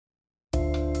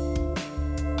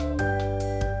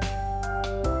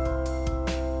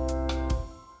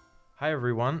Hi,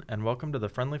 everyone, and welcome to the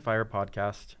Friendly Fire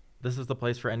podcast. This is the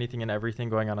place for anything and everything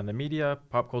going on in the media,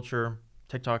 pop culture,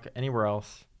 TikTok, anywhere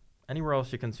else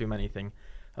you consume anything.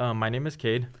 My name is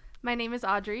Cade. My name is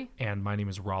Audrey. And my name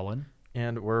is Rollin.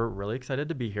 And we're really excited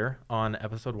to be here on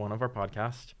episode 1 of our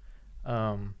podcast.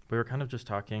 We were kind of just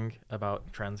talking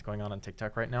about trends going on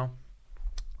TikTok right now.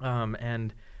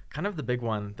 And kind of the big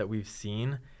one that we've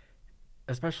seen,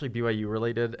 especially BYU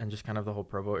related and just kind of the whole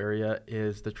Provo area,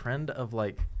 is the trend of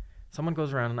like someone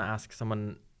goes around and asks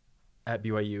someone at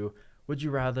BYU, would you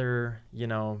rather,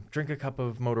 drink a cup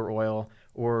of motor oil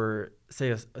or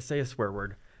say a swear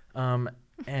word? And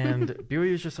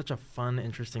BYU is just such a fun,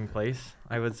 interesting place.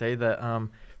 I would say that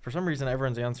for some reason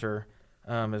everyone's answer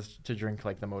is to drink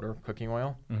like the motor cooking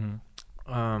oil.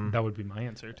 Mm-hmm. That would be my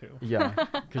answer too. Yeah,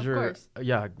 because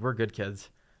we're good kids.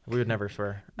 We would never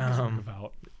swear.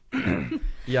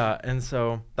 Yeah, and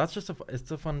so that's just it's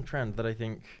a fun trend that I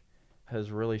think has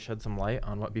really shed some light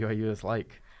on what BYU is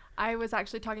like. I was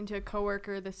actually talking to a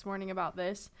coworker this morning about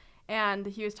this, and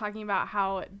he was talking about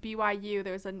how BYU,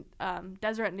 there was a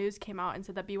Deseret News came out and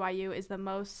said that BYU is the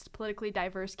most politically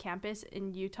diverse campus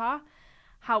in Utah.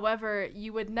 However,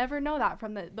 you would never know that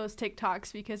from those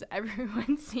TikToks because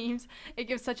everyone it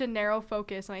gives such a narrow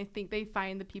focus, and I think they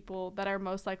find the people that are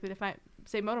most likely to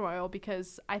say motor oil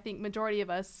because I think majority of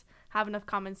us have enough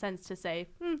common sense to say,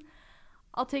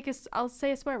 I'll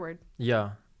say a swear word. Yeah,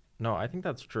 no, I think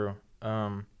that's true. They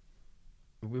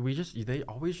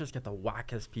always just get the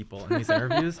wackest people in these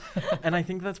interviews, and I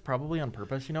think that's probably on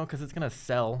purpose, because it's gonna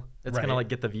sell. It's gonna like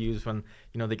get the views when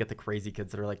they get the crazy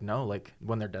kids that are like, no, like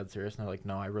when they're dead serious and they're like,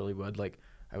 no, I really would, like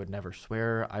I would never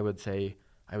swear. I would say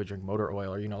I would drink motor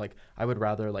oil, or like I would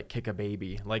rather like kick a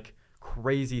baby. Like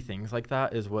crazy things like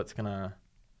that is what's gonna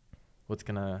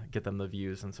get them the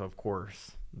views, and so of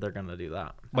course they're gonna do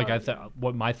that. Like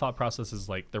what my thought process is,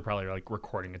 like they're probably like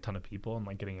recording a ton of people and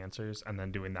like getting answers and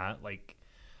then doing that, like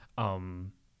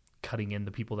cutting in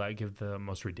the people that give the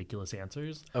most ridiculous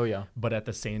answers. Oh yeah. But at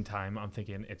the same time, I'm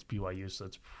thinking it's BYU, so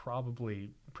it's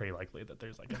probably pretty likely that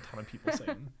there's like a ton of people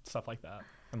saying stuff like that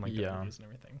and like the interviews and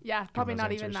everything. Yeah, probably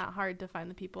not even that hard to find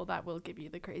the people that will give you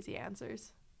the crazy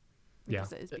answers.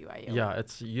 Because it is BYU. Yeah,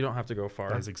 you don't have to go far.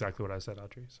 That is exactly what I said,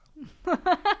 Audrey. So.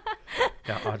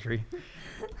 Yeah, Audrey.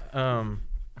 But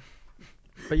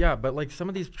like some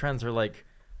of these trends are like,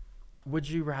 would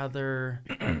you rather?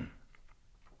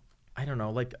 I don't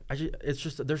know. Like it's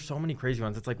just there's so many crazy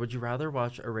ones. It's like, would you rather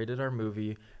watch a rated R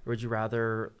movie or would you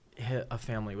rather hit a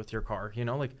family with your car?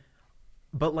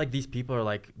 But like these people are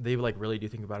like they like really do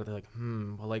think about it. They're like,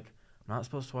 well, like I'm not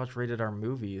supposed to watch rated R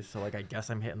movies, so like I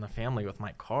guess I'm hitting the family with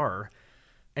my car.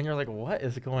 And you're like, what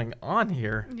is going on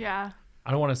here? Yeah.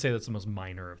 I don't want to say that's the most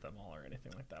minor of them all or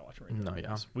anything like that. Watching rated R movies.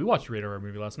 Yeah. We watched a rated R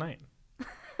movie last night.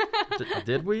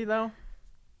 Did we though?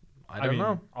 I don't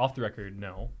know. Off the record,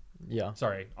 no. Yeah.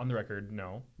 Sorry, on the record,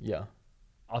 no. Yeah.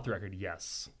 Off the record,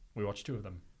 yes. We watched 2 of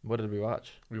them. What did we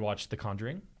watch? We watched The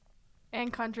Conjuring.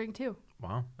 And Conjuring 2.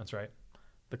 Wow. That's right.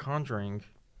 The Conjuring.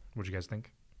 What'd you guys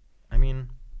think? I mean,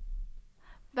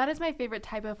 that is my favorite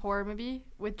type of horror movie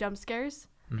with jump scares.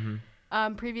 Mm-hmm.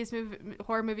 Previous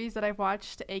horror movies that I've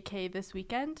watched, aka this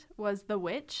weekend, was The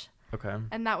Witch. Okay.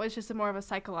 And that was just more of a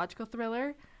psychological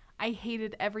thriller. I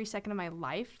hated every second of my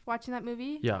life watching that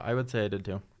movie. Yeah, I would say I did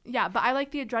too. Yeah, but I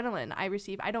like the adrenaline I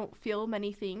receive. I don't feel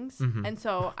many things, and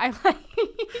so I like...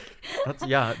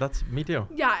 That's me too.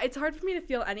 Yeah, it's hard for me to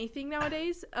feel anything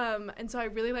nowadays, and so I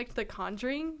really liked The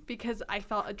Conjuring because I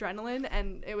felt adrenaline,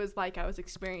 and it was like I was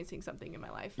experiencing something in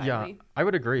my life. Finally. Yeah, I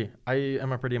would agree. I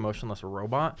am a pretty emotionless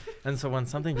robot, and so when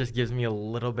something just gives me a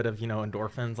little bit of,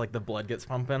 endorphins, like the blood gets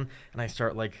pumping, and I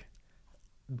start like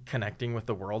connecting with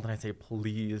the world and I say,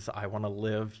 please, I want to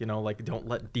live, like don't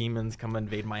let demons come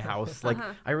invade my house. Like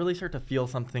I really start to feel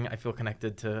something. I feel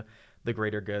connected to the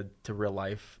greater good, to real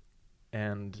life.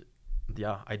 And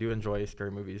yeah, I do enjoy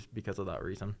scary movies because of that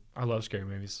reason. I love scary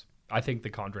movies. I think The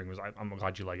Conjuring I'm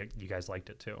glad you like it. You guys liked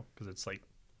it too. Cause it's like,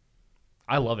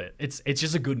 I love it. It's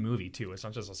just a good movie too. It's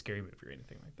not just a scary movie or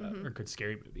anything like that or a good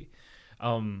scary movie.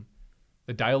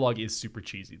 The dialogue is super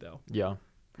cheesy though. Yeah.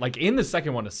 Like in the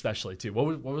second one especially too.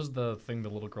 What was the thing the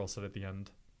little girl said at the end?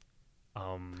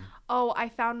 I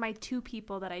found my 2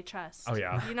 people that I trust. Oh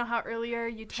yeah. You know how earlier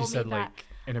you told me that? She said like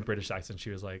in a British accent, she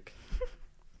was like,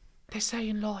 they say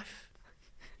in life,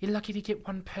 you're lucky to get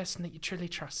one person that you truly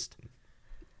trust.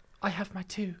 I have my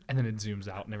 2. And then it zooms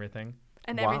out and everything.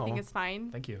 And everything is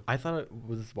fine. Thank you. I thought it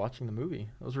was watching the movie.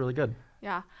 It was really good.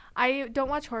 Yeah. I don't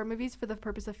watch horror movies for the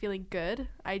purpose of feeling good.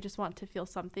 I just want to feel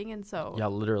something. And so. Yeah,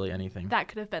 literally anything. That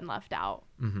could have been left out.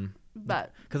 Mm-hmm.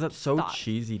 But. Because that's so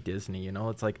cheesy Disney,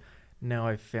 It's like now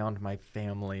I found my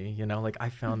family, you know, like I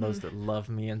found those that love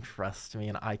me and trust me,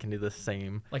 and I can do the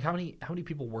same. Like how many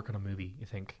people work on a movie, you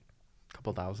think?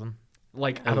 Couple thousand.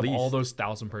 Like out of all those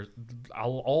 1,000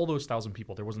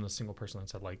 people, there wasn't a single person that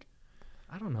said like,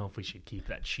 I don't know if we should keep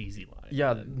that cheesy line.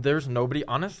 Yeah, there's nobody,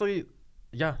 honestly,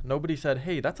 nobody said,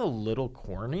 hey, that's a little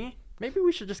corny. Maybe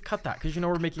we should just cut that because, you know,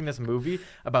 we're making this movie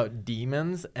about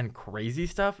demons and crazy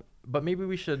stuff, but maybe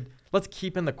let's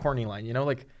keep in the corny line, you know,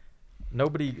 like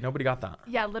nobody got that.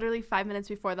 Yeah, literally 5 minutes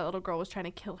before that little girl was trying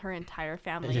to kill her entire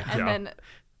family. Yeah. And then,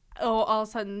 all of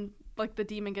a sudden, like the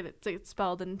demon gets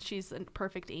expelled and she's a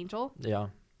perfect angel. Yeah.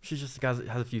 She just has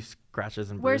a few scratches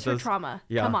and Where's bruises. her trauma?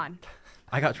 Yeah. Come on.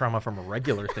 I got trauma from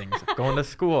regular things. Going to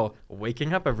school,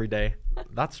 waking up every day.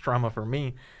 That's trauma for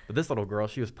me. But this little girl,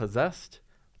 she was possessed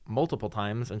multiple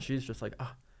times, and she's just like,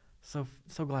 so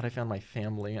glad I found my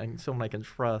family and someone I can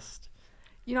trust.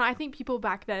 You know, I think people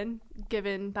back then,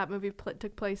 given that movie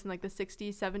took place in like the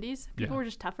 60s, 70s, people were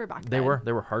just tougher back then.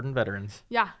 They were hardened veterans.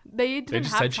 Yeah, they didn't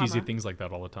just have said trauma. cheesy things like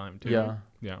that all the time too.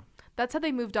 Yeah. That's how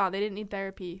they moved on. They didn't need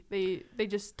therapy. They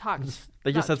just talked.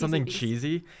 They just said something things.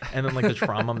 cheesy, and then like the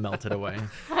trauma melted away.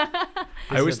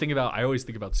 I always think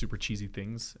about super cheesy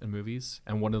things in movies,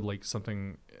 and one of like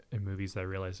something in movies that I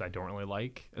realized I don't really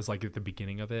like is like at the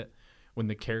beginning of it when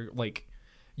the character, like,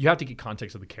 you have to get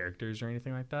context of the characters or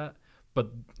anything like that. But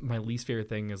my least favorite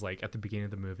thing is like at the beginning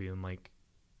of the movie and like,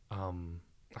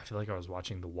 I feel like I was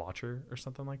watching The Watcher or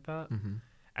something like that.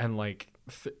 And like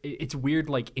it's weird,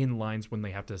 like in lines when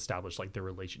they have to establish like their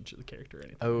relationship to the character or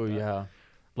anything. Oh like that. yeah.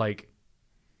 Like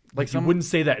you wouldn't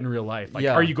say that in real life. Like,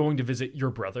 are you going to visit your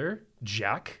brother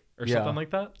Jack or something like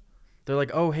that? They're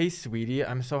like, oh hey sweetie,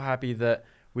 I'm so happy that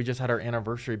we just had our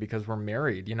anniversary because we're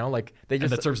married. You know, like and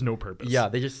that serves no purpose.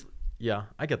 Yeah,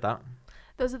 I get that.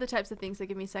 Those are the types of things that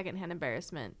give me secondhand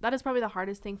embarrassment. That is probably the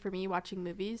hardest thing for me watching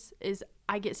movies is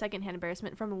I get secondhand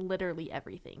embarrassment from literally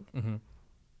everything.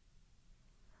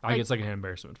 I get secondhand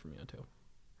embarrassment from you too.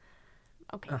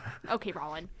 Okay,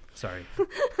 Rollin. Sorry.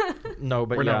 No,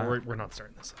 but we're not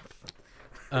starting this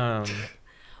off.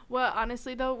 Well,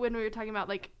 honestly though, when we were talking about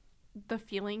like the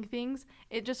feeling things,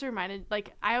 it just reminded,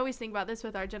 like, I always think about this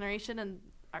with our generation and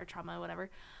our trauma,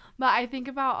 whatever. But I think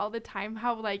about all the time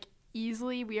how like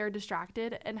easily we are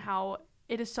distracted and how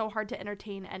it is so hard to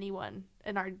entertain anyone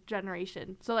in our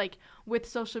generation. So like with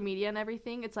social media and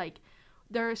everything, it's like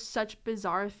there are such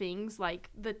bizarre things like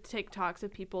the TikToks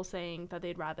of people saying that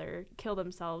they'd rather kill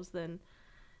themselves than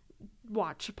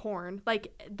watch porn.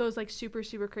 Like those like super,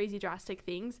 super crazy drastic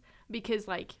things because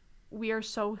like we are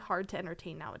so hard to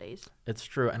entertain nowadays. It's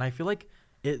true. And I feel like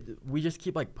we just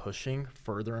keep like pushing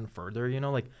further and further, you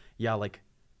know, like, yeah, like,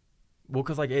 well,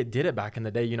 because like it did it back in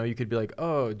the day, you know, you could be like,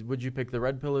 oh, would you pick the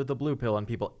red pill or the blue pill? And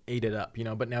people ate it up, you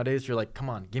know, but nowadays you're like, come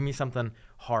on, give me something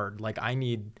hard. Like I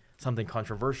need something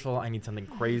controversial. I need something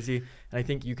crazy. And I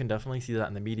think you can definitely see that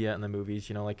in the media and the movies,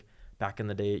 you know, like back in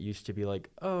the day, it used to be like,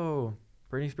 oh,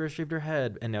 Britney Spears shaved her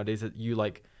head. And nowadays you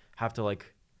like have to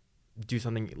like do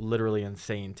something literally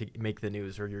insane to make the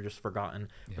news or you're just forgotten.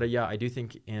 Yeah. But I do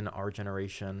think in our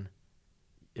generation,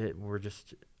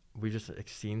 we just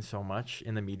seen so much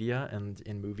in the media and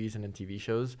in movies and in TV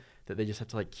shows that they just have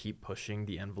to like keep pushing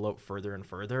the envelope further and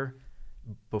further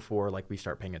before like we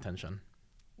start paying attention.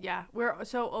 Yeah, we're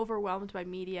so overwhelmed by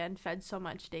media and fed so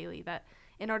much daily that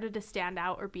in order to stand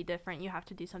out or be different, you have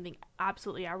to do something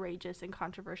absolutely outrageous and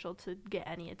controversial to get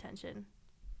any attention.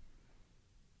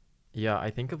 Yeah, I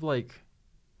think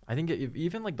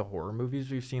even like the horror movies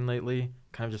we've seen lately,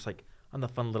 kind of just like on the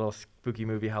fun little spooky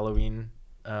movie Halloween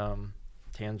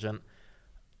tangent.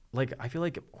 Like I feel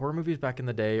like horror movies back in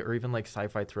the day, or even like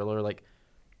sci-fi thriller, like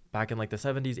back in like the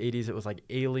 70s, 80s, it was like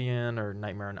Alien or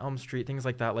Nightmare on Elm Street, things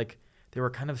like that. Like they were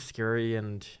kind of scary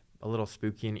and a little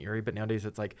spooky and eerie, but nowadays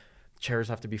it's like chairs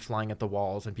have to be flying at the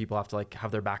walls and people have to like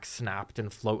have their backs snapped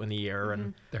and float in the air.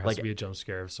 And there has to be a jump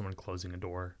scare of someone closing a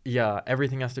door. Yeah,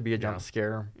 everything has to be a jump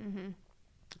scare.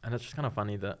 And it's just kind of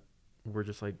funny that we're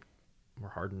just like, we're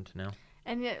hardened now.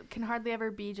 And it can hardly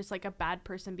ever be just like a bad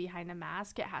person behind a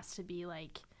mask. It has to be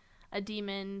like a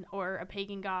demon or a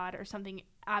pagan god or something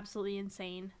absolutely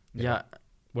insane. Yeah.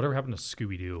 Whatever happened to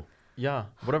Scooby-Doo? Yeah.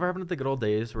 Whatever happened to the good old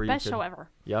days where Best show ever.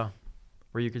 Yeah.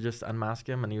 Where you could just unmask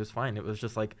him and he was fine. It was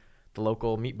just like the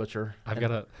local meat butcher. I've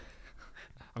got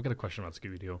a question about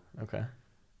Scooby-Doo. Okay.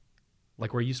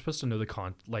 Like, were you supposed to know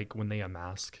like when they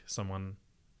unmask someone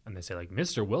and they say like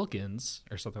Mr. Wilkins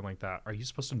or something like that, are you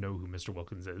supposed to know who Mr.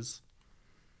 Wilkins is?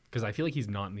 Because I feel like he's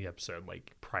not in the episode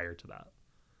like prior to that.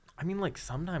 I mean, like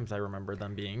sometimes I remember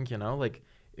them being, you know, like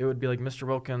it would be like Mr.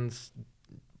 Wilkins,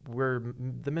 we're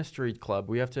the mystery club.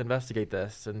 We have to investigate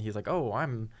this. And he's like, oh,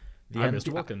 I'm I'm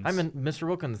Mr. Wilkins. I'm in Mr.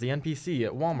 Wilkins, the NPC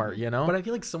at Walmart, you know? But I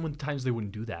feel like sometimes they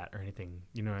wouldn't do that or anything.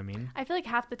 You know what I mean? I feel like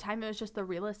half the time it was just the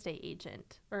real estate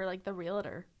agent or like the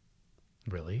realtor.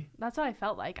 Really? That's what I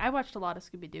felt like. I watched a lot of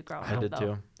Scooby-Doo growing up. I did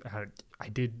too. I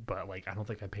did, but like I don't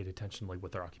think I paid attention to like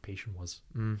what their occupation was.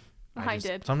 I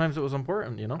did. Sometimes it was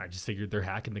important, you know? I just figured they're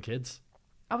hacking the kids.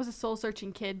 I was a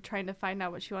soul-searching kid trying to find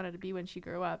out what she wanted to be when she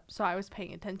grew up. So I was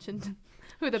paying attention to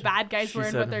who the bad guys were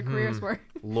and what their careers were.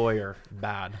 Lawyer,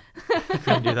 bad.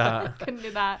 Couldn't do that. Couldn't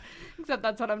do that. Except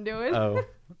that's what I'm doing. Oh.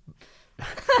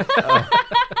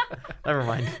 Never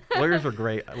mind. Lawyers are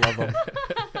great. I love them.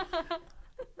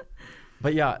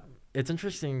 But yeah, it's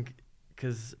interesting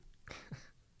because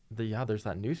there's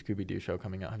that new Scooby-Doo show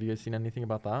coming out. Have you guys seen anything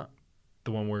about that?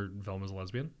 The one where Velma's a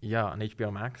lesbian? Yeah, on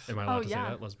HBO Max. Am I allowed to say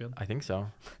that, lesbian? I think so.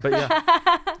 But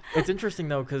yeah, it's interesting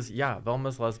though because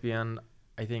Velma's lesbian.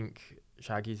 I think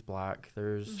Shaggy's black.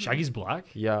 Shaggy's black?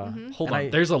 Yeah. Mm-hmm. Hold on.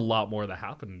 There's a lot more that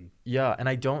happened. Yeah, and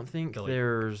I don't think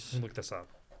there's. Look this up.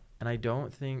 And I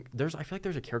don't think I feel like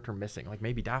there's a character missing. Like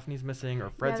maybe Daphne's missing or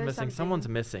Fred's missing. Something. Someone's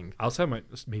missing. I also have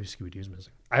maybe Scooby-Doo's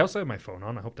missing. I also have my phone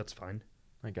on. I hope that's fine.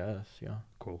 I guess, yeah.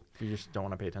 Cool. You just don't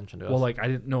want to pay attention to us. Well, like I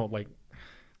didn't know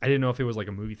if it was like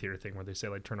a movie theater thing where they say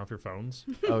like turn off your phones.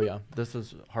 Oh yeah, this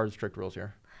is hard, strict rules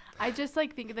here. I just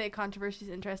like think the controversy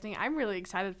is interesting. I'm really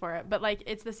excited for it, but like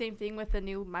it's the same thing with the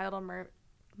new My Little Mermaid.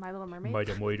 Wait,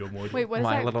 what is Wait, what's it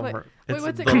My called? Little I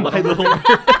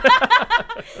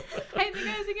think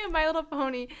I was thinking My Little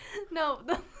Pony. No,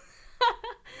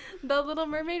 the Little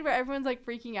Mermaid where everyone's like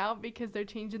freaking out because they're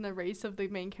changing the race of the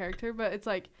main character, but it's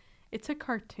like it's a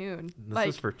cartoon. This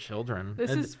is for children.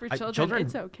 This is for children.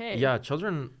 It's okay. Yeah,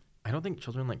 children. I don't think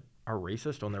children like are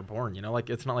racist when they're born. You know, like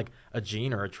it's not like a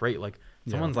gene or a trait. Like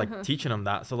someone's like teaching them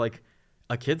that. So like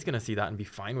a kid's gonna see that and be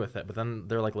fine with it, but then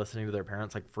they're like listening to their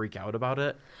parents like freak out about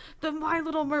it. The My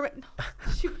Little Mermaid.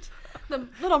 Shoot, the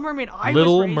Little Mermaid.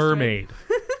 Little Mermaid.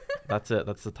 That's it.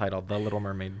 That's the title. The Little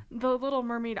Mermaid. The Little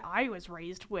Mermaid I was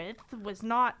raised with was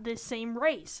not the same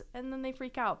race, and then they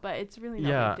freak out. But it's really not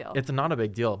a big deal. It's not a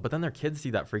big deal. But then their kids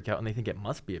see that freak out and they think it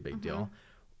must be a big deal,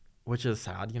 which is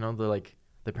sad. You know, they're like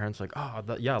the parents are like,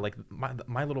 like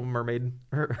my Little Mermaid.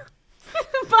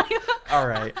 All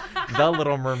right, the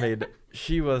Little Mermaid.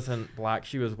 She wasn't black.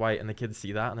 She was white, and the kids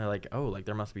see that and they're like, oh, like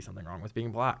there must be something wrong with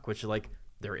being black, which like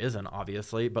there isn't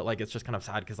obviously, but like it's just kind of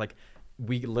sad because like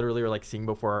we literally are like seeing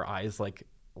before our eyes like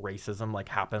racism like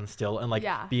happen still and like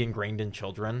be ingrained in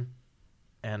children,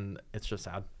 and it's just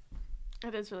sad.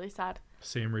 It is really sad.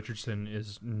 Sam Richardson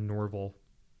is Norval.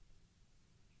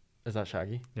 Is that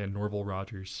Shaggy? Yeah, Norval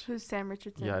Rogers. Who's Sam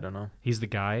Richardson? Yeah, I don't know. He's the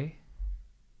guy.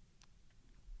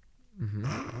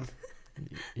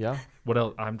 Yeah. What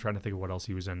else? I'm trying to think of what else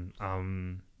he was in.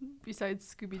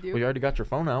 Besides Scooby-Doo. Well, you already got your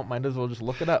phone out. Might as well just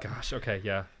look it up. Gosh. Okay.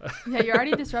 Yeah. Yeah, you're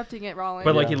already disrupting it, Rollin.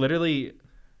 But like he literally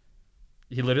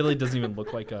doesn't even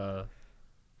look like a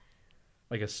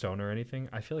stoner or anything.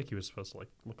 I feel like he was supposed to like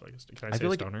look like a stoner. Can I say feel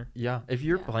like, stoner? Yeah. If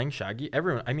you're playing Shaggy,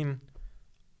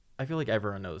 I feel like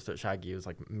everyone knows that Shaggy is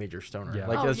like major stoner. Yeah.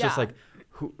 Like it's just like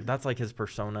that's like his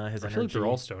persona, his energy. I feel like they're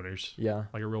all stoners. Yeah.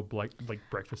 Like a real like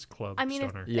Breakfast Club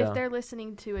stoner. If they're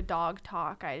listening to a dog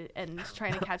talk and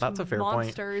trying to catch that's a fair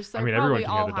monsters, point. I mean, everyone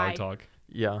can get a dog talk.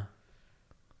 Yeah.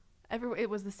 It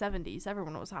was the 70s.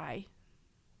 Everyone was high.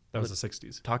 That was the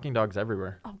 60s. Talking dogs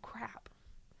everywhere. Oh crap!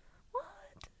 What?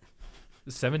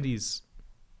 The 70s.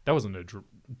 That wasn't a. Can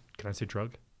I say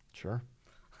drug? Sure.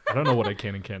 I don't know what I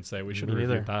can and can't say. We should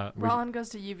review that. Rollin goes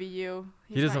to UVU.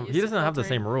 He doesn't have the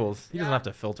same rules. He doesn't have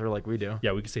to filter like we do.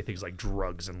 Yeah, we could say things like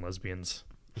drugs and lesbians.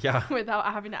 Yeah. Without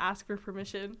having to ask for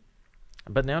permission.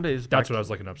 But nowadays, that's what I was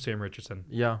looking up. Sam Richardson.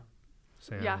 Yeah.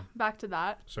 Sam. Yeah. Back to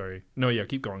that. Sorry. No. Yeah.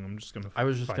 Keep going. I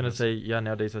was just gonna say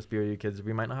nowadays as BYU kids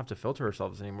we might not have to filter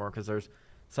ourselves anymore because there's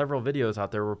several videos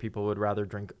out there where people would rather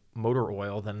drink motor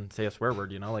oil than say a swear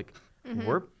word. You know, like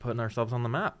we're putting ourselves on the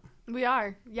map. We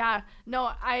are, yeah.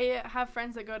 No, I have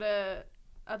friends that go to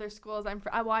other schools.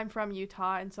 I'm from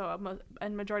Utah, and so a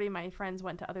majority of my friends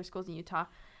went to other schools in Utah,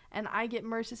 and I get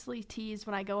mercilessly teased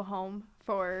when I go home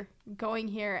for going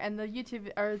here and the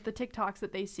YouTube or the TikToks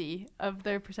that they see of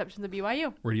their perceptions of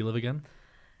BYU. Where do you live again?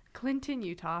 Clinton,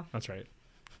 Utah. That's right.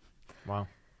 Wow.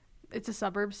 It's a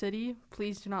suburb city.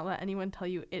 Please do not let anyone tell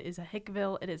you it is a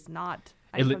Hickville. It is not.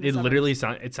 It literally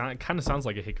kind of sounds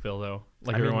like a Hickville though.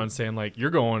 Like everyone's saying like you're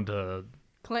going to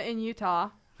Clinton, Utah.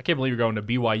 I can't believe you're going to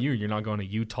BYU. You're not going to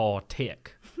Utah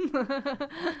Tech.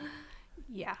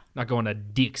 Yeah. Not going to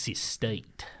Dixie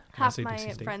State. Half my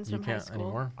friends from high school.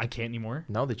 Anymore. I can't anymore.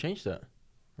 No, they changed it.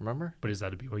 Remember? But is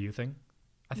that a BYU thing?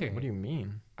 I think. What do you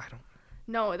mean? I don't.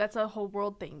 No, that's a whole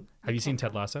world thing. Have you seen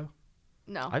Ted Lasso?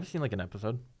 No. I've seen like an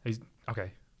episode.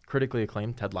 Okay. critically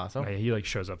acclaimed Ted Lasso. Yeah, he like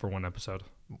shows up for one episode.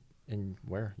 In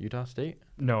where? Utah State?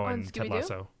 No, On in Ted Scooby-Doo?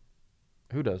 Lasso.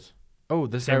 Who does? Oh,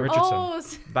 this Sam Richardson. Oh,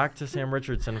 Back to Sam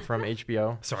Richardson from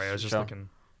HBO. Sorry, I was just show. looking.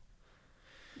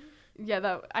 yeah.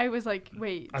 That I was like,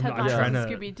 wait, I'm Ted trying Lasso and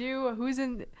to- Scooby-Doo.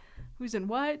 Who's in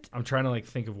what? I'm trying to like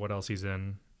think of what else he's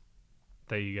in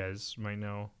that you guys might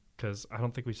know, because I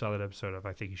don't think we saw that episode of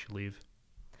I Think You Should Leave.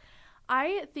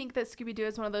 I think that Scooby-Doo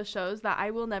is one of those shows that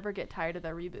I will never get tired of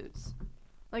their reboots.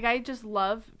 Like, I just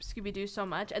love Scooby-Doo so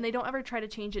much, and they don't ever try to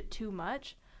change it too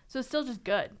much, so it's still just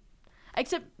good.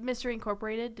 Except Mystery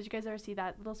Incorporated. Did you guys ever see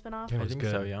that little spinoff? Yeah, it I was think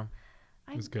good. so, yeah.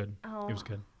 It was good. Oh, It was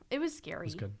good. It was scary. It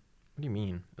was good. What do you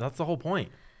mean? That's the whole point.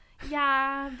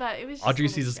 Yeah, but it was just Audrey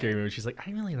little sees a scary movie. She's like, I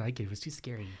didn't really like it. It was too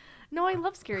scary. No, I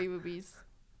love scary movies.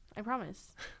 I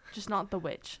promise. Just not The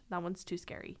Witch. That one's too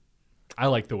scary. I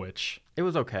like The Witch. It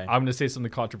was okay. I'm going to say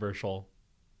something controversial.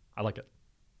 I like it.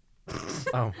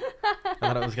 Oh, I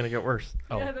thought it was gonna get worse.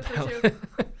 Oh. Yeah, that's it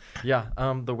too. Yeah.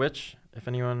 The Witch. If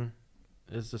anyone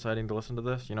is deciding to listen to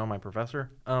this, my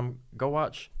professor. Go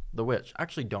watch The Witch.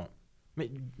 Actually, don't.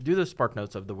 Do the Spark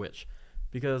Notes of The Witch,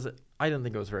 because I didn't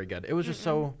think it was very good. It was just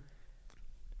so.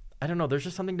 I don't know. There's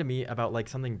just something to me about like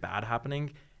something bad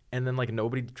happening, and then like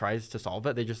nobody tries to solve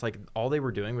it. They just like all they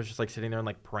were doing was just like sitting there and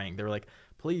like praying. They were like,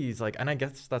 please, like, and I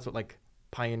guess that's what like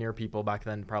pioneer people back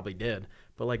then probably did.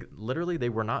 But like literally, they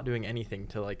were not doing anything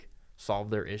to like solve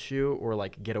their issue or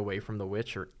like get away from the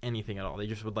witch or anything at all. They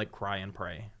just would like cry and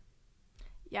pray.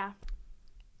 Yeah.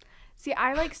 See,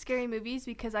 I like scary movies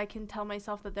because I can tell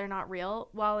myself that they're not real,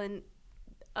 while in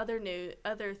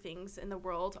other things in the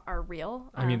world are real.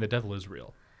 I mean, the devil is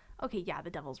real. Okay, yeah, the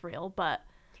devil's real, but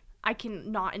I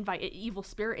can not invite an evil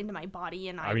spirit into my body,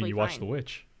 and I mean, you watched The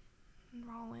Witch.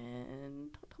 Rollin,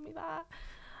 don't tell me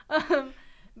that.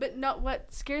 But no,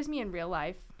 what scares me in real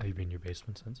life. Have you been in your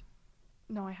basement since?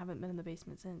 No, I haven't been in the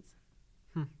basement since.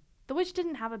 The witch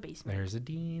didn't have a basement. There's a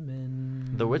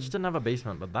demon. The witch didn't have a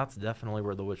basement, but that's definitely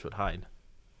where the witch would hide.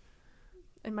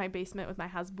 In my basement with my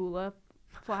Hasbula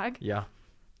flag. Yeah.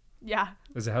 Yeah,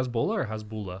 Is it Hasbullah or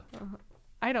Hasbullah?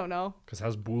 I don't know. Because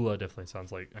Hasbullah definitely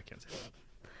sounds like, I can't say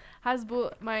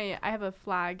that. I have a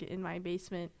flag in my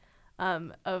basement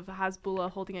of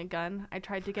Hasbullah holding a gun. I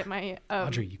tried to get my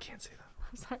Audrey, you can't say that.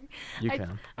 I'm sorry. You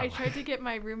can. I tried to get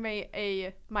my roommate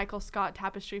a Michael Scott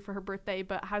tapestry for her birthday,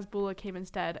 but Hasbullah came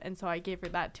instead, and so I gave her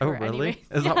that to Oh, her really?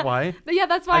 anyways. Is that why? Yeah,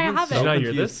 that's why I I've been have Did it. you not hear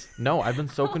confused. this? No, I've been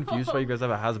so confused why you guys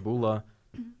have a Hasbullah.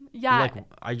 Yeah, Like,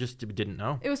 I just didn't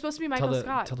know. it was supposed to be Michael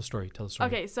Scott. Tell the story. Tell the story.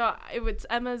 Okay, so it was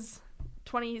Emma's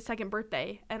 22nd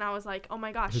birthday, and I was like, oh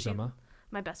my gosh. Who's Emma?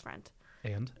 My best friend.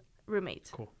 And? Roommate.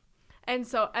 Cool. And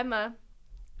so Emma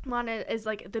is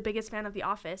like the biggest fan of The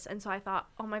Office, and so I thought,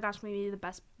 oh my gosh, maybe the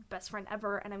best friend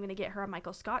ever, and I'm gonna get her a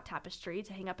Michael Scott tapestry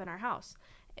to hang up in our house.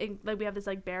 And like we have this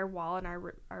like bare wall in our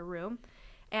room,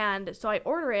 and so I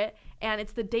order it, and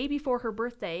it's the day before her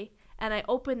birthday, and I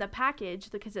open the package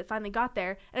because it finally got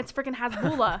there, and it's freaking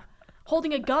Hasbullah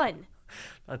holding a gun.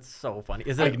 That's so funny.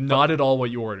 Is Like, it not at all what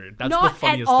you ordered. That's Not the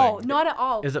funniest at all. thing. Not at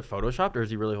all. is it photoshopped or is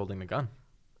he really holding the gun?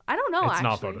 I don't know. It's actually.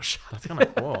 not Photoshop. That's kind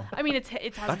of cool. I mean, it's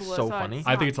Hasbullah. That's so funny. It's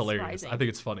I think not it's hilarious. surprising. I think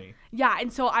it's funny. Yeah,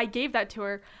 and so I gave that to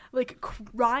her, like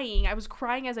crying. I was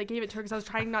crying as I gave it to her because I was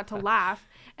trying not to laugh.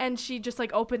 And she just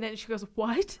like opened it and she goes,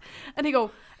 "What?" And I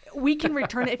go, "We can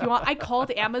return it if you want." I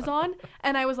called Amazon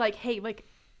and I was like, "Hey, like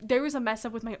there was a mess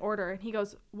up with my order." And he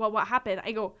goes, "Well, what happened?"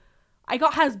 I go, "I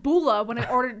got Hasbullah when I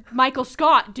ordered Michael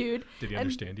Scott, dude." Did he And-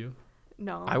 understand you?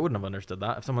 No. I wouldn't have understood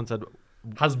that if someone said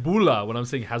Hasbullah, when I'm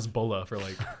saying Hasbullah for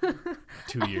like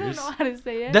 2 I years. don't know how to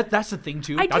say it. That's the thing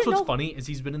too. I That's didn't what's know- funny is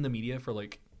he's been in the media for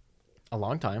like a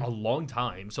long time. a long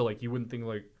time. So like you wouldn't think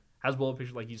like Hasbullah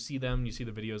picture, like you see them, you see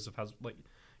the videos of like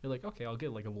you're like, okay, I'll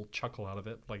get like a little chuckle out of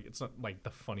it. Like it's not like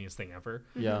the funniest thing ever.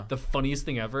 Yeah. The funniest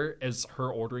thing ever is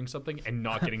her ordering something and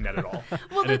not getting that at all.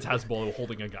 Well, and the- it's Hasbullah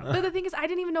holding a gun. But the thing is, I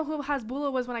didn't even know who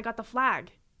Hasbullah was when I got the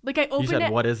flag. Like I You opened said,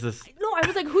 it. what is this? No, I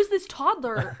was like, "Who's this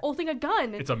toddler holding a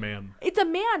gun?" It's a man. It's a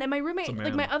man, and my roommate, It's a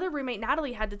like man. my other roommate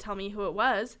Natalie, had to tell me who it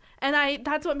was, and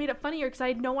that's what made it funnier because I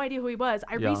had no idea who he was.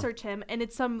 I Yeah. researched him, and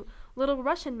it's some little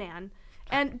Russian man.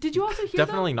 And did you also hear?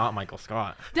 Definitely not Michael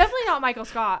Scott. Definitely not Michael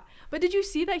Scott. But did you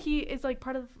see that he is like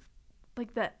part of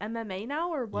like the MMA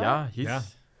now or what? Yeah, Yeah.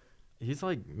 he's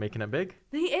like making it big.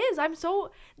 He is. That's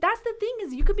the thing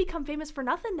is you can become famous for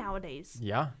nothing nowadays.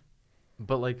 Yeah.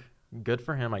 But like good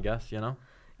for him, I guess, Yeah.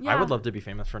 I would love to be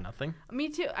famous for nothing. Me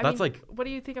too. I That's mean, like- what do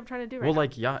you think I'm trying to do right Well, now?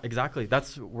 like, yeah, exactly.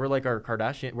 We're like we're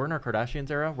in our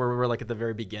Kardashians era where we're like at the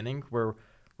very beginning where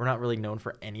we're not really known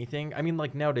for anything. I mean,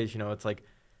 like nowadays, it's like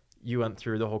you went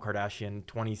through the whole Kardashian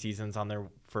 20 seasons on their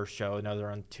first show. Now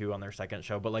they're on 2 on their second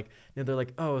show. But like, they're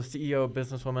like, oh, CEO,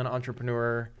 businesswoman,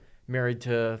 entrepreneur, married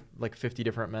to like 50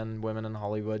 different men, women in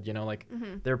Hollywood. Like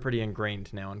they're pretty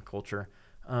ingrained now in culture.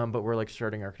 But we're like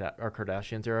starting our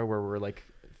Kardashians era where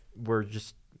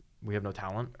we have no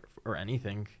talent or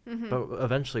anything. But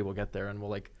eventually we'll get there and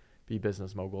we'll like be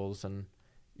business moguls and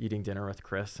eating dinner with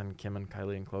Chris and Kim and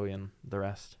Kylie and Chloe and the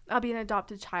rest. I'll be an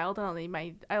adopted child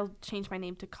and I'll change my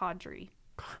name to Audrey.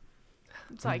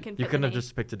 So I can. You couldn't have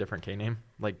just picked a different K name,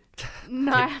 like.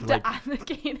 No, I have to add the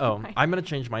K name. Oh, I'm gonna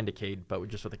change mine to Cade, but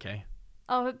just with a K.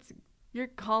 Oh, you're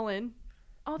Colin.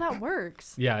 Oh, that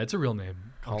works. Yeah, it's a real name.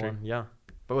 Colin, yeah,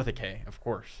 but with a K, of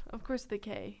course. Of course, the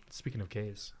K. Speaking of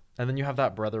Ks. And then you have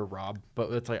that brother Rob,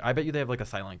 but it's like I bet you they have like a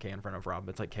silent K in front of Rob.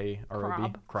 It's like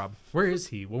K-R-O-B. Krob. Where is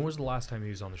he? When was the last time he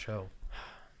was on the show?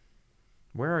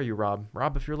 Where are you, Rob?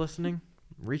 Rob, if you're listening,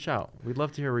 reach out. We'd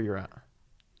love to hear where you're at.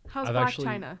 How's Black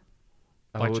China?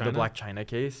 The Black China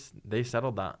case, they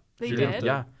settled that. They did?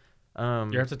 Yeah.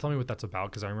 You have to tell me what that's about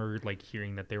because I remember like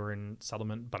hearing that they were in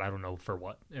settlement, but I don't know for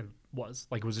what it was.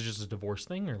 Like, was it just a divorce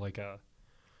thing or like a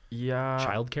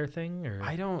childcare thing? Or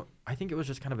I think it was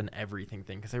just kind of an everything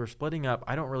thing because they were splitting up.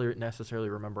 I don't really necessarily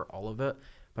remember all of it,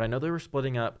 but I know they were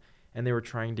splitting up and they were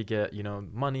trying to get,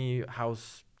 money,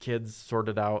 house, kids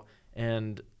sorted out.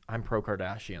 And I'm pro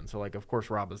Kardashian, so like of course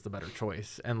Rob is the better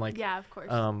choice, and like yeah, of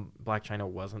course. Black China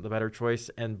wasn't the better choice,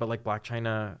 but like Black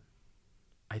China,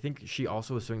 I think she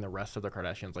also was suing the rest of the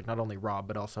Kardashians, like not only Rob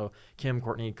but also Kim,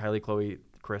 Kourtney, Kylie, Chloe,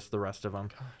 Chris, the rest of them.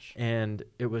 Gosh. And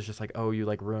it was just like, oh, you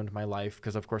like ruined my life,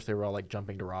 because of course they were all like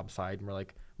jumping to Rob's side and we're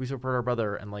like, we support our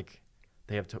brother, and like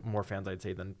they have more fans I'd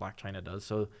say than Black China does,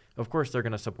 so of course they're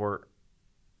gonna support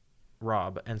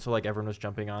Rob, and so like everyone was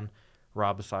jumping on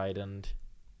Rob's side. And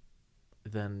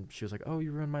then she was like, oh,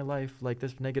 you ruined my life, like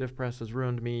this negative press has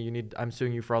ruined me, I'm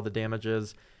suing you for all the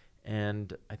damages.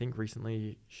 And I think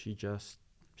recently she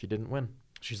didn't win.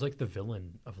 She's like the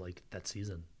villain of like that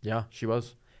season. Yeah, she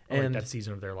was. And like that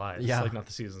season of their lives. Yeah. Like not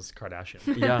the season's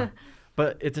Kardashian. Yeah.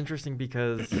 But it's interesting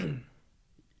because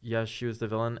yes, she was the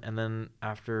villain, and then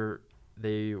after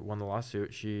they won the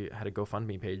lawsuit, she had a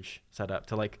GoFundMe page set up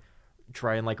to like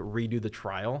try and like redo the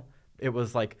trial. It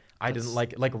was like I didn't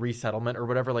like resettlement or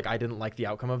whatever. Like I didn't like the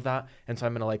outcome of that, and so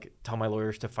I'm gonna like tell my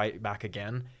lawyers to fight back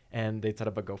again. And they set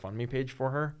up a GoFundMe page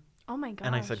for her. Oh my gosh.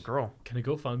 And I said, "Girl, can a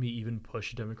GoFundMe even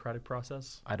push a democratic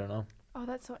process?" I don't know. Oh,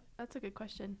 that's a good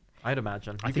question. I'd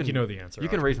imagine. I think you know the answer. You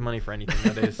can raise money for anything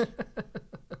nowadays.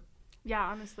 Yeah,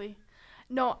 honestly.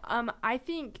 No, I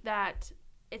think that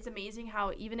it's amazing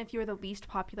how even if you're the least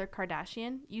popular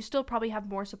Kardashian, you still probably have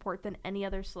more support than any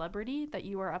other celebrity that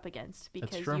you are up against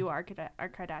because you are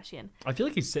Kardashian. I feel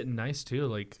like he's sitting nice too,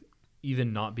 like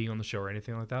even not being on the show or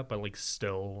anything like that, but like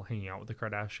still hanging out with the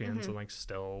Kardashians and like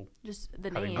still just the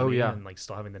name. name. Oh yeah, and like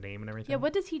still having the name and everything. Yeah,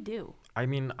 what does he do? I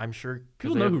mean, I'm sure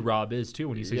people know who Rob is too.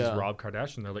 When he says he's Rob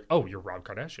Kardashian, they're like, "Oh, you're Rob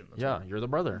Kardashian." That's you're the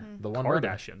brother, the one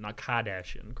Kardashian, not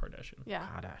Kardashian. Yeah,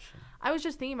 Kardashian. I was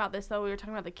just thinking about this though. We were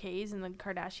talking about the K's and the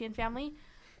Kardashian family.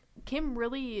 Kim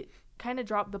really kind of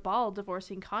dropped the ball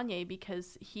divorcing Kanye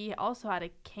because he also had a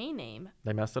K name.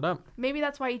 They messed it up. Maybe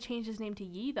that's why he changed his name to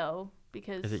Ye though.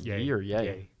 Because is it Ye or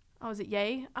Ye? Oh, is it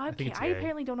Ye? Okay, I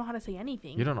apparently don't know how to say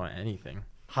anything. You don't know anything.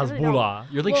 Hasbullah.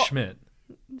 You're like Schmidt.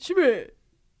 Schmidt.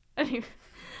 Anyway,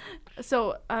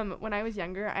 so when I was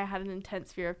younger, I had an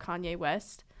intense fear of Kanye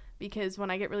West because when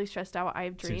I get really stressed out, I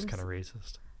have dreams. Seems kind of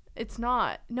racist. It's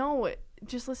not. No,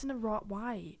 just listen to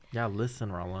why. Yeah, listen,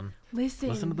 Rollin.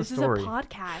 Listen to the this story. Is a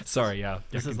podcast. Sorry, yeah.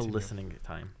 This is the listening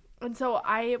time. And so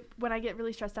when I get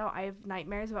really stressed out, I have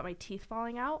nightmares about my teeth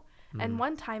falling out. And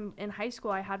one time in high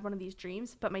school, I had one of these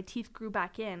dreams, but my teeth grew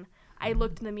back in. I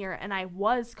looked in the mirror, and I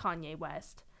was Kanye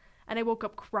West. And I woke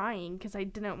up crying because I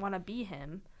didn't want to be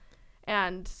him.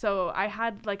 And so I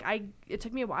had, it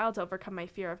took me a while to overcome my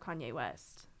fear of Kanye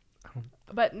West.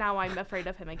 But now I'm afraid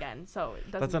of him again, so it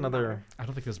doesn't That's another matter. I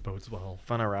don't think this bodes well.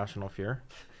 Fun, irrational fear.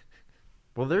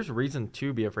 Well, there's reason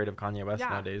to be afraid of Kanye West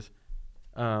nowadays.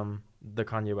 The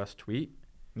Kanye West tweet.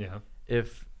 Yeah.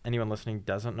 If anyone listening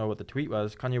doesn't know what the tweet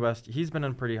was, Kanye West, he's been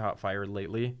in pretty hot fire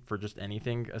lately for just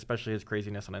anything, especially his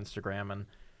craziness on Instagram and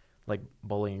like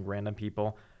bullying random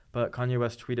people. But Kanye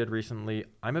West tweeted recently,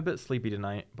 "I'm a bit sleepy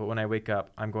tonight, but when I wake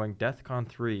up, I'm going DEFCON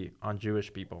 3 on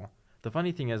Jewish people. The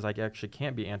funny thing is I actually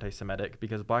can't be anti-Semitic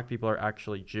because black people are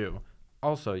actually Jew.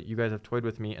 Also, you guys have toyed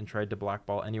with me and tried to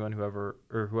blackball anyone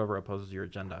whoever opposes your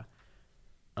agenda."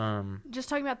 Just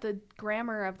talking about the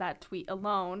grammar of that tweet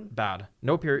alone. Bad.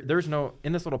 No period. There's no,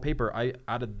 in this little paper, I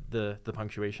added the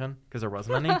punctuation because there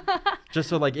wasn't any. Just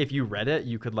so like if you read it,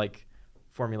 you could like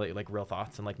formulate like real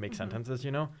thoughts and like make sentences,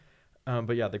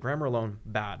 But yeah, the grammar alone,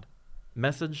 bad.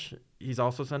 message he's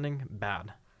also sending,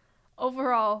 bad.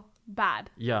 Overall, bad.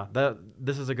 Yeah,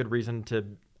 this is a good reason to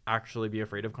actually be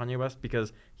afraid of Kanye West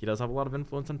because he does have a lot of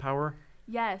influence and power.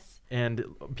 Yes. And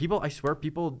I swear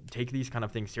people take these kind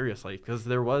of things seriously because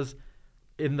there was,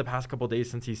 in the past couple of days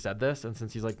since he said this and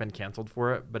since he's like been canceled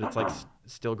for it, but it's like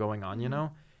still going on, you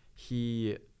know,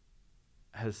 he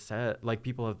has said, like,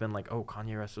 people have been like, oh,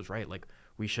 Kanye West was right. Like,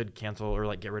 we should cancel or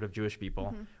like get rid of Jewish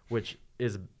people, which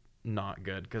is not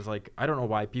good because like, I don't know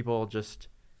why people just,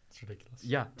 it's ridiculous.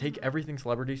 Yeah. Take everything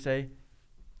celebrities say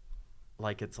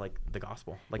like it's like the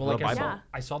gospel, like well, the like Bible.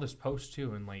 I saw this post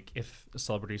too, and like if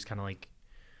celebrities kind of like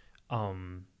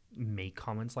make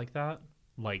comments like that,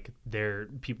 like they're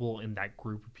people in that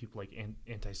group of people like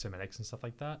anti-Semitics and stuff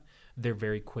like that, they're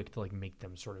very quick to like make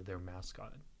them sort of their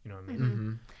mascot. You know what I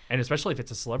mean? And especially if it's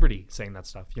a celebrity saying that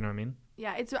stuff, you know what I mean?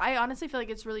 Yeah, I honestly feel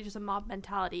like it's really just a mob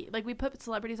mentality. Like, we put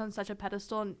celebrities on such a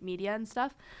pedestal in media and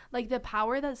stuff. Like, the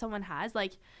power that someone has,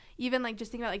 like, even, like,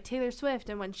 just think about, like, Taylor Swift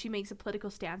and when she makes a political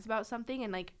stance about something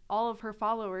and, like, all of her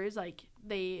followers, like,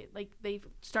 they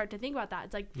start to think about that.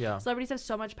 It's like, celebrities have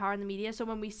so much power in the media. So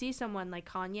when we see someone like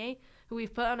Kanye, who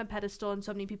we've put on a pedestal and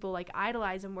so many people, like,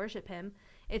 idolize and worship him,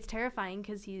 it's terrifying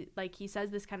because he says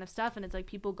this kind of stuff and it's like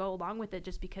people go along with it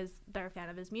just because they're a fan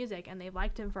of his music and they've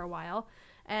liked him for a while.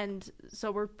 And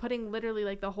so we're putting literally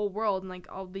like the whole world and like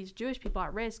all these Jewish people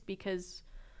at risk because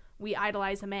we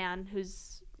idolize a man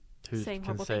who's saying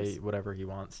horrible things. Can say whatever he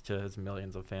wants to his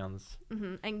millions of fans.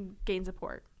 And gain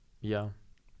support. Yeah.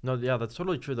 No, yeah, that's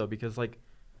totally true though, because like,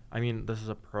 I mean, this is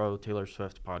a pro Taylor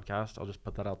Swift podcast. I'll just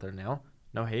put that out there now.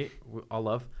 No hate. All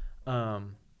love.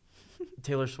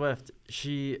 Taylor Swift,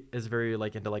 she is very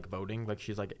like into like voting. Like,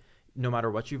 she's like, no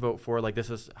matter what you vote for, like, this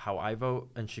is how I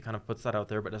vote. And she kind of puts that out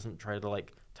there, but doesn't try to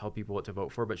like tell people what to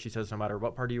vote for. But she says, no matter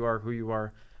what party you are, who you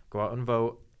are, go out and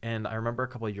vote. And I remember a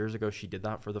couple of years ago, she did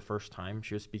that for the first time.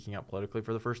 She was speaking out politically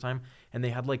for the first time. And they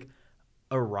had like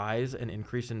a rise and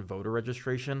increase in voter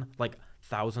registration, like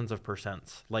thousands of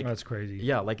 %. Like, that's crazy.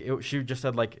 Yeah. Like she just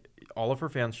said, like, all of her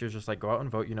fans, she was just like, go out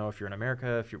and vote. You know, if you're in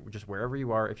America, if you're just wherever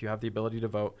you are, if you have the ability to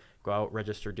vote, go out,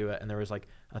 register, do it. And there was like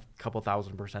a couple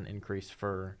 1,000% increase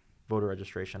for voter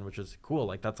registration, which is cool.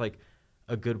 Like, that's like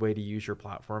a good way to use your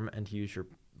platform and to use your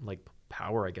like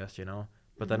power, I guess, you know.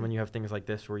 But then when you have things like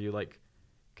this where you like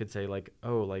could say like,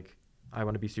 oh, like, I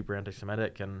want to be super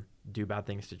anti-Semitic and do bad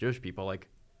things to Jewish people, like,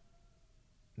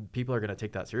 people are going to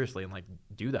take that seriously and like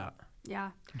do that.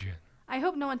 Yeah. I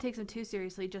hope no one takes him too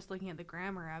seriously just looking at the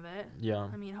grammar of it. Yeah.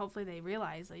 I mean, hopefully they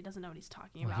realize that he doesn't know what he's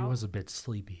talking about. He was a bit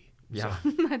sleepy. Yeah.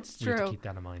 So that's true. You have to keep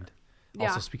that in mind. Yeah.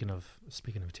 Also, speaking of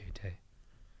Tay,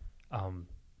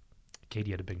 Cade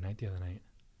had a big night the other night.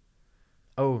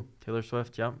 Oh, Taylor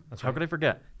Swift. Yep. That's How right. could I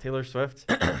forget? Taylor Swift,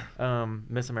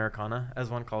 Miss Americana, as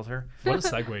one calls her. What a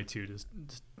segue to just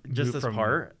this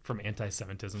part from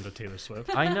anti-Semitism to Taylor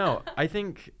Swift. I know.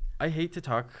 I hate to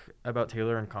talk about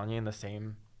Taylor and Kanye in the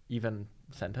same even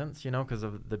sentence, you know, because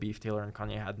of the beef Taylor and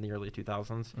Kanye had in the early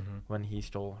 2000s when he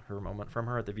stole her moment from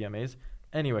her at the VMAs.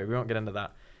 Anyway, we won't get into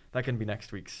that. That can be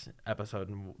next week's episode,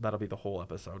 and that'll be the whole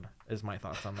episode, is my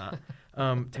thoughts on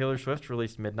that. Taylor Swift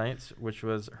released Midnights, which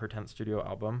was her 10th studio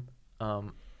album.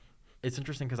 It's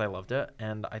interesting because I loved it,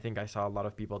 and I think I saw a lot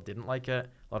of people didn't like it.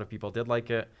 A lot of people did like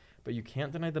it, but you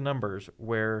can't deny the numbers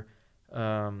where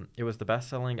it was the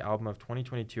best-selling album of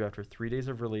 2022 after 3 days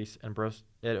of release, and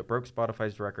it broke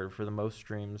Spotify's record for the most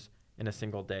streams in a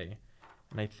single day.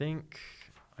 And I think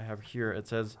I have here, it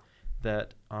says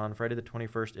that on Friday the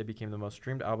 21st, it became the most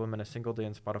streamed album in a single day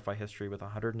in Spotify history with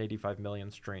 185 million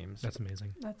streams. That's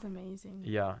amazing. That's amazing.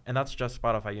 Yeah, and that's just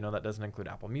Spotify. You know, that doesn't include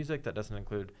Apple Music. That doesn't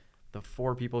include the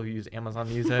 4 people who use Amazon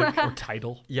Music. Or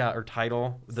Tidal. Yeah, or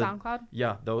Tidal. SoundCloud?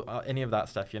 Yeah, any of that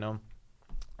stuff, you know.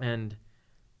 And,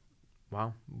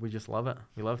 wow, we just love it.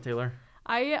 We love Taylor.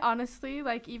 I honestly,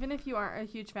 like, even if you aren't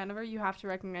a huge fan of her, you have to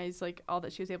recognize, like, all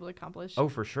that she was able to accomplish. Oh,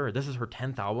 for sure. This is her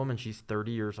 10th album, and she's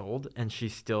 30 years old, and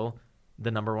she's still the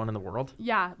number one in the world.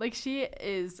 Yeah, like, she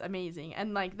is amazing.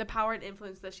 And, like, the power and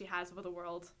influence that she has over the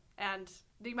world and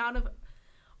the amount of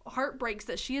heartbreaks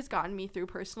that she has gotten me through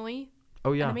personally.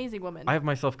 Oh, yeah. An amazing woman. I have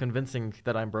myself convincing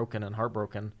that I'm broken and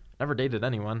heartbroken. Never dated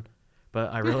anyone,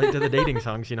 but I relate to the dating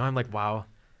songs. You know, I'm like, wow,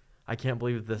 I can't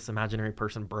believe this imaginary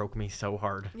person broke me so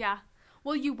hard. Yeah.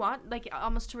 Well, you want, like,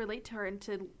 almost to relate to her and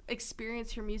to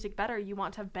experience her music better, you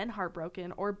want to have been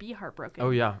heartbroken or be heartbroken. Oh,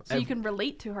 yeah. So you can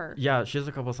relate to her. Yeah, she has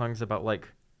a couple songs about, like,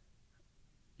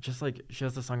 just, like, she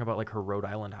has a song about, like, her Rhode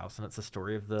Island house, and it's the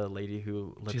story of the lady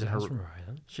who lived She's in a her... house from Rhode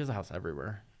Island? She has a house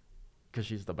everywhere, because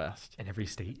she's the best. In every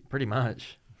state? Pretty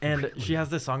much. And Really? she has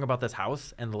this song about this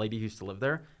house and the lady who used to live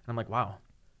there, and I'm like, wow,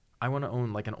 I want to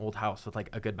own, like, an old house with, like,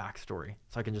 a good backstory,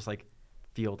 so I can just, like,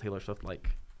 feel Taylor Swift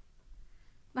like.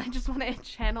 I just want to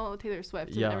channel Taylor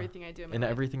Swift in everything I do. In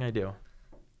everything I do.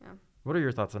 Yeah. What are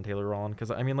your thoughts on Taylor, Rollin? Because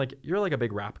I mean, like, you're like a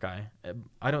big rap guy.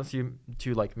 I don't see you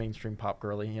too like mainstream pop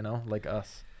girly, you know, like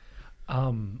us.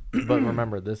 But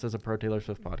remember, this is a pro Taylor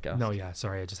Swift podcast. No, yeah,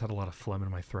 sorry, I just had a lot of phlegm in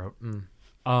my throat.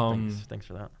 Thanks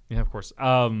for that. Yeah, of course.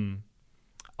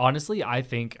 Honestly, I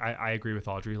think I agree with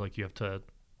Audrey. Like, you have to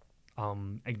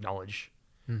acknowledge,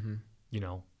 you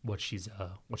know, what she's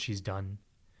done,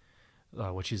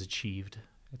 what she's achieved.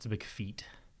 It's a big feat.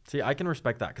 See, I can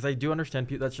respect that because I do understand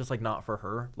people. That's just like not for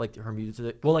her, like her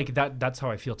music. Well, like that's how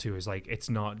I feel too. Is like it's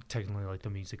not technically like the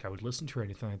music I would listen to or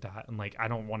anything like that. And like I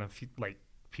don't want to like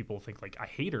people think like I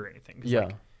hate her or anything. Yeah.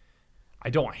 Like, I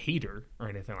don't hate her or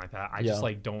anything like that. I just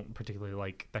like don't particularly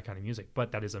like that kind of music.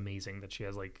 But that is amazing that she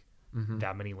has like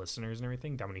that many listeners and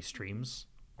everything, that many streams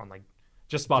on like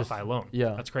just Spotify alone.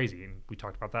 Yeah, that's crazy. And we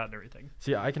talked about that and everything.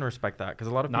 See, I can respect that because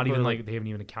a lot of not people even like they haven't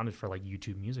even accounted for like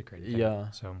YouTube music or anything.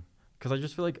 Yeah. So because I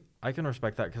just feel like I can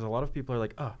respect that because a lot of people are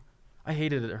like, oh, I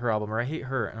hated her album or I hate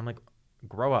her, and I'm like,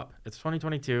 grow up. It's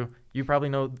 2022. You probably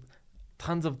know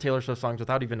tons of Taylor Swift songs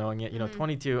without even knowing it. You know,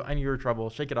 22. I Knew You Were Trouble.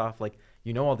 Shake It Off. Like,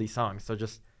 you know all these songs. So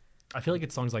just. I feel like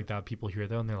it's songs like that people hear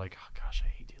though and they're like, oh gosh, I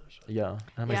hate Taylor Swift. Yeah. And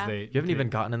I'm like, you haven't even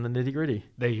gotten in the nitty gritty.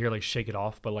 They hear like Shake It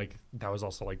Off, but like that was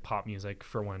also like pop music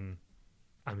for when,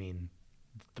 I mean,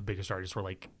 the biggest artists were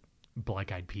like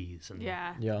Black Eyed Peas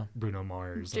and Bruno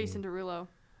Mars, Jason Derulo,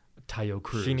 Tayo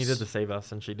Cruz. She needed to save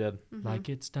us, and she did. Like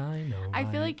it's Dynamite. I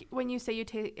feel like when you say you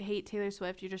hate Taylor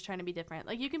Swift, you're just trying to be different.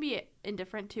 Like you can be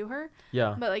indifferent to her,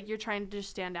 but like you're trying to just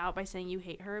stand out by saying you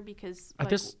hate her because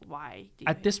like, why? Do you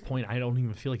at this point, I don't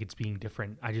even feel like it's being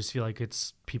different. I just feel like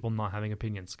it's people not having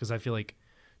opinions because I feel like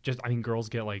girls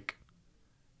get like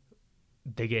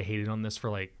they get hated on this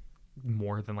for like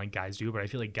more than like guys do, but I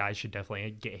feel like guys should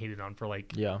definitely get hated on for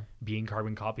like being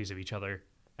carbon copies of each other.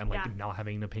 And like not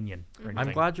having an opinion or anything.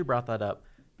 I'm glad you brought that up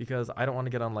because I don't want to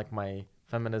get on like my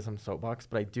feminism soapbox,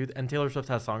 but I do, and Taylor Swift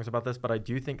has songs about this, but I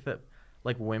do think that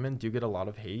like women do get a lot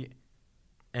of hate,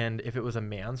 and if it was a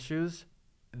man's shoes,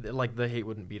 like the hate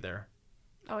wouldn't be there.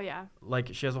 Oh yeah. Like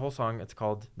she has a whole song. It's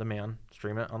called "The Man."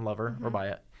 Stream it on Lover or buy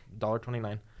it.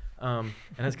 $1.29. And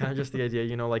it's kind of just the idea,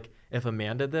 you know, like if a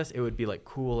man did this, it would be like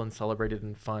cool and celebrated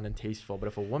and fun and tasteful. But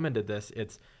if a woman did this,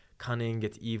 it's cunning,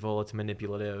 it's evil, it's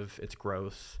manipulative, it's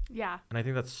gross. Yeah. And I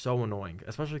think that's so annoying,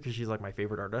 especially because she's like my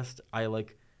favorite artist. I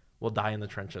like will die in the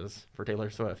trenches for Taylor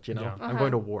Swift, you know? Yeah. I'm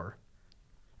going to war.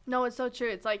 No, it's so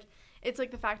true. It's like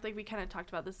the fact, like we kind of talked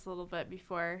about this a little bit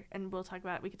before, and we could talk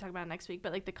about it next week,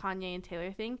 but like the Kanye and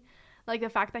Taylor thing, like the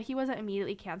fact that he wasn't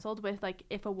immediately canceled with like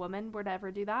if a woman were to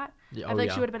ever do that, I feel like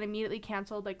she would have been immediately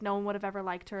canceled. Like no one would have ever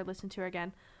liked her or listened to her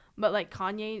again. But like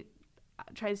Kanye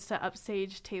tries to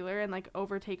upstage Taylor and like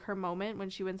overtake her moment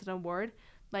when she wins an award,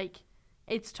 like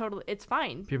it's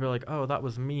fine. People are like, oh, that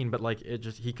was mean, but like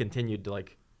he continued to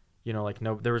like, you know, like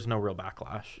there was no real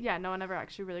backlash. Yeah, no one ever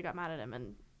actually really got mad at him.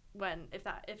 And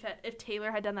if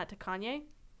Taylor had done that to Kanye,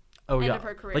 end of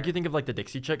her career. Like you think of like the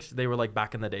Dixie Chicks, they were like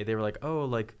back in the day, they were like, oh,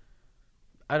 like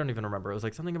I don't even remember, it was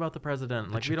like something about the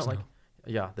president, like we don't like.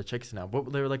 Yeah, the chicks now.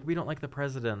 But they were like, we don't like the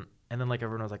president. And then, like,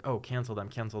 everyone was like, oh, cancel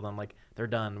them. Like, they're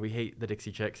done. We hate the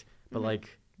Dixie Chicks. But,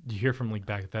 like... You hear from, like,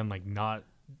 back then, like, not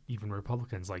even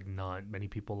Republicans, like, not many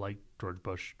people like George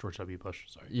W. Bush,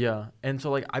 sorry. Yeah. And so,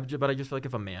 like, I just feel like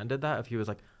if a man did that, if he was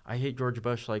like, I hate George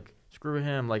Bush, like, screw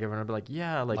him. Like, everyone would be like,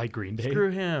 yeah, like Green Day. Screw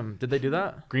him. Did they do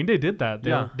that? Green Day did that.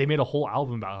 They made a whole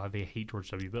album about how they hate George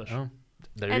W. Bush. Oh.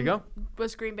 There you go.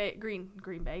 Was Green Bay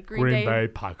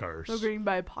Packers. No, Green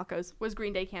Bay Packers. Was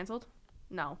Green Day canceled?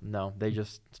 No. No, they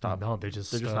just stopped. No, they're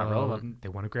just not relevant. They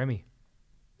won a Grammy.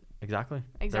 Exactly.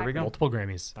 There we go. Multiple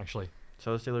Grammys, actually.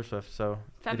 So is Taylor Swift. So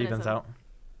Feminism. It evens out.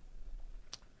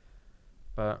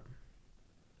 But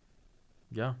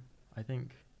yeah, I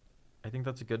think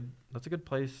that's a good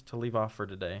place to leave off for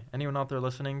today. Anyone out there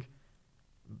listening,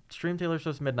 stream Taylor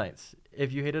Swift's Midnights.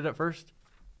 If you hated it first,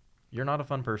 you're not a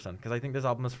fun person, because I think this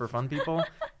album is for fun people.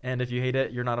 And if you hate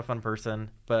it, you're not a fun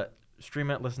person. But stream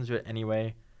it, listen to it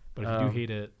anyway. But if you do hate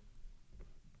it,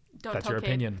 that's your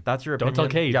opinion. That's your opinion. Don't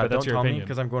tell Cade, yeah, but that's your opinion. Don't tell me,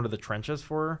 because I'm going to the trenches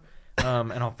for her.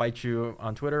 And I'll fight you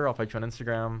on Twitter. I'll fight you on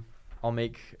Instagram. I'll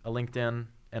make a LinkedIn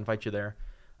and fight you there.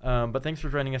 But thanks for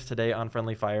joining us today on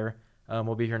Friendly Fire.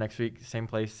 We'll be here next week, same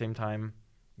place, same time.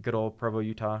 Good old Provo,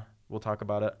 Utah. We'll talk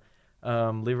about it.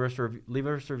 Leave us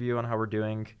a review on how we're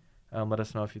doing. Let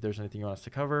us know if there's anything you want us to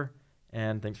cover.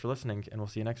 And thanks for listening, and we'll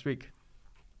see you next week.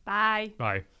 Bye.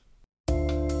 Bye.